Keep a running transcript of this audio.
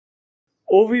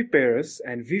Oviparous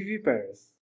and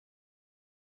Viviparous.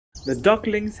 The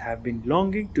ducklings have been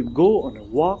longing to go on a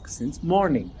walk since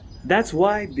morning. That's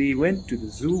why they went to the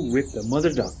zoo with the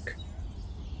mother duck.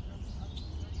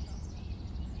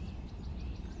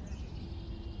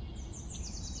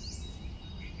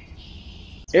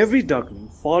 Every duckling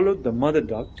followed the mother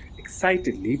duck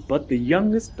excitedly, but the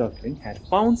youngest duckling had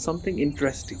found something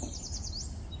interesting.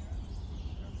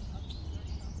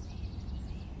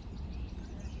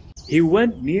 He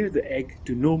went near the egg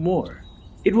to know more.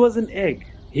 It was an egg.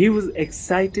 He was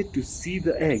excited to see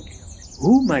the egg.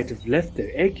 Who might have left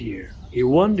their egg here? He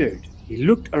wondered. He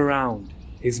looked around.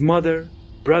 His mother,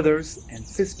 brothers, and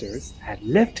sisters had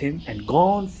left him and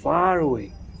gone far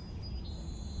away.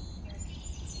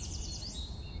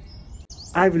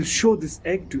 I will show this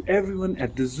egg to everyone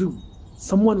at the zoo.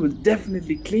 Someone will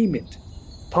definitely claim it,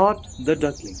 thought the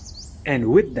duckling.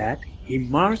 And with that, he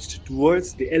marched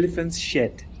towards the elephant's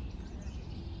shed.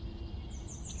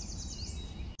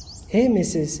 Hey,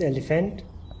 Mrs. Elephant,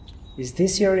 is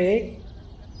this your egg?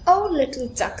 Oh, little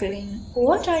duckling,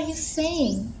 what are you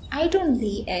saying? I don't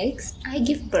lay eggs, I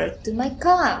give birth to my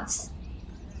calves.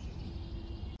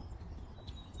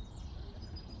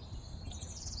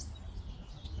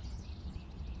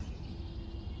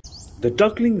 The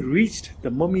duckling reached the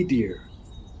mummy deer.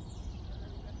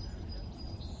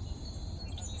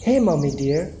 Hey, mommy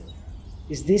dear,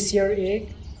 is this your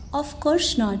egg? Of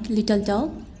course not, little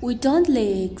dog. We don't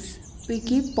lay eggs. We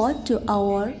give birth to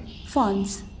our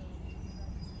fawns.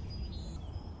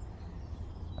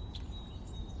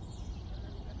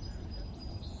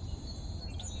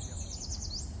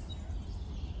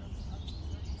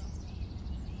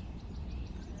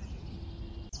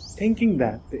 Thinking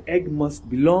that the egg must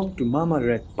belong to Mama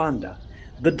Red Panda,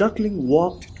 the duckling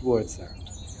walked towards her.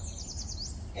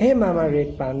 Hey, Mama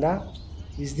Red Panda,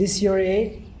 is this your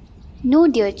egg? No,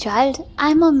 dear child,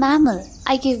 I'm a mammal.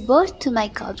 I give birth to my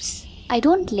cubs. I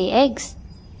don't lay eggs.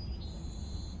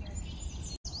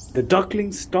 The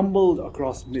duckling stumbled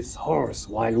across Miss Horse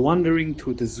while wandering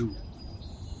through the zoo.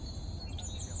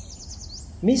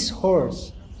 Miss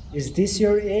Horse, is this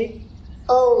your egg?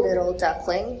 Oh, little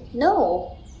duckling,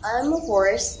 no. I'm a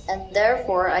horse and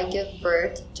therefore I give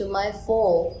birth to my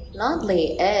foal, not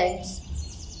lay eggs.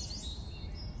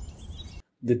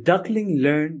 The duckling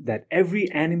learned that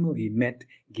every animal he met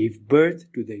gave birth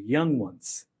to their young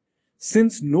ones.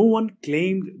 Since no one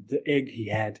claimed the egg he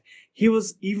had, he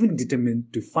was even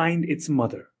determined to find its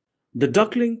mother. The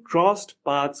duckling crossed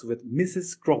paths with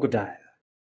Mrs. Crocodile.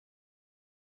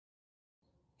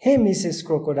 Hey, Mrs.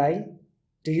 Crocodile,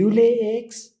 do you lay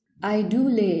eggs? I do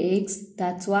lay eggs,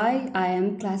 that's why I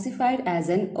am classified as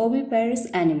an oviparous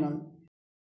animal.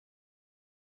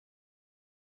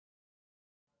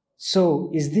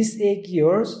 So, is this egg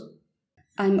yours?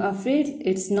 I'm afraid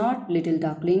it's not, little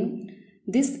duckling.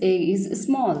 This egg is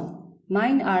small.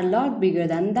 Mine are a lot bigger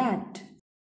than that.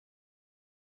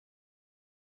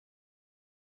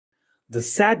 The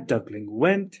sad duckling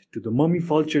went to the mummy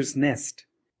vulture's nest.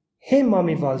 Hey,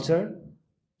 mommy vulture,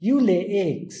 you lay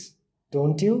eggs,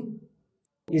 don't you?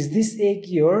 Is this egg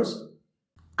yours?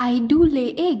 I do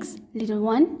lay eggs, little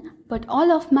one, but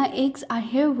all of my eggs are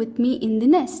here with me in the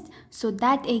nest, so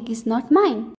that egg is not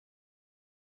mine.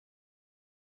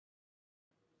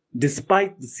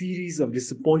 Despite the series of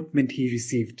disappointment he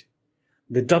received,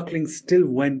 the duckling still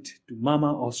went to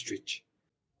Mama Ostrich.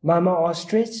 Mama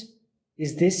Ostrich,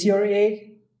 is this your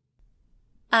egg?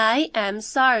 I am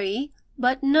sorry,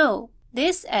 but no,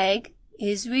 this egg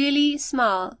is really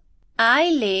small. I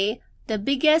lay the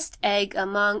biggest egg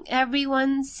among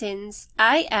everyone since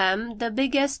I am the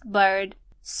biggest bird,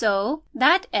 so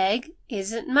that egg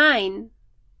isn't mine.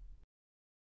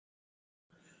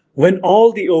 When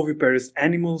all the oviparous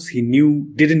animals he knew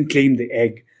didn't claim the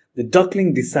egg, the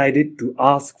duckling decided to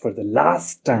ask for the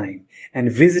last time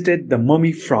and visited the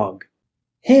mummy frog.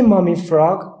 Hey, mommy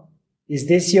frog, is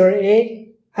this your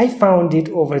egg? I found it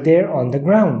over there on the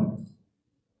ground.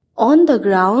 On the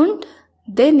ground?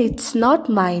 Then it's not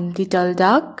mine, little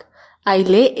duck. I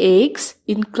lay eggs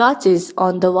in clutches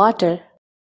on the water.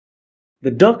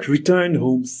 The duck returned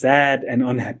home sad and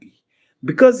unhappy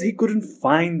because he couldn't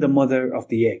find the mother of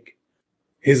the egg.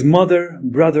 His mother,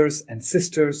 brothers, and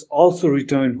sisters also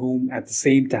returned home at the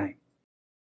same time.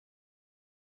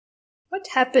 What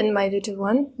happened, my little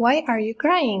one? Why are you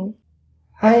crying?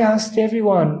 I asked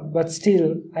everyone, but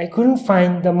still I couldn't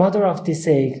find the mother of this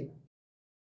egg.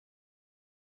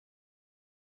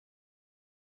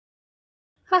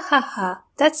 Ha ha ha,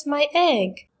 that's my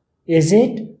egg. Is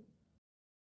it?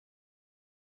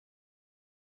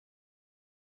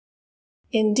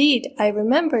 Indeed, I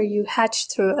remember you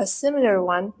hatched through a similar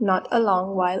one not a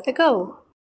long while ago.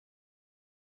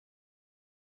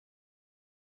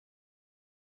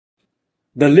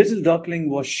 The little duckling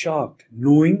was shocked,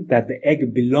 knowing that the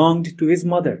egg belonged to his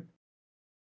mother.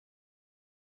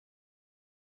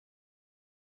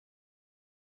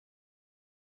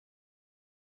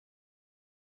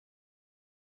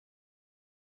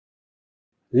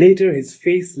 Later his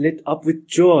face lit up with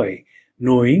joy,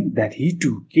 knowing that he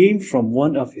too came from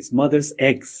one of his mother's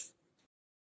eggs.